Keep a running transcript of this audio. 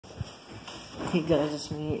Hey guys, it's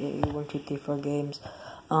me, 1234 Games.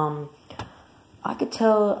 I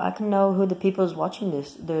can know who the people is watching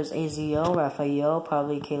this. There's AZO, Raphael,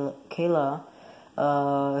 probably Kayla,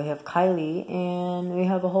 we have Kylie, and we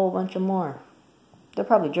have a whole bunch of more. They're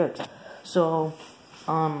probably jerks. So,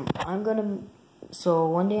 one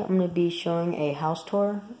day I'm gonna be showing a house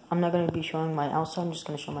tour. I'm not gonna be showing my outside, I'm just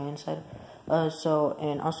gonna show my inside.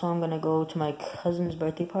 And also I'm gonna go to my cousin's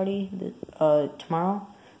birthday party, tomorrow,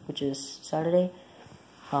 which is Saturday.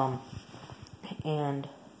 And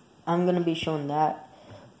I'm gonna be showing that,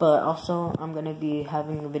 but also I'm gonna be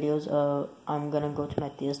having videos of, I'm gonna go to my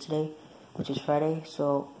tia's today, which is Friday,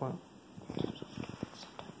 so I'm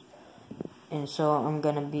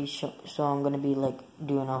gonna be like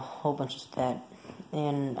doing a whole bunch of that,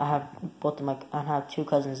 and I have two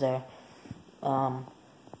cousins there.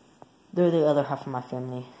 They're the other half of my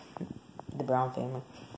family, the Brown family.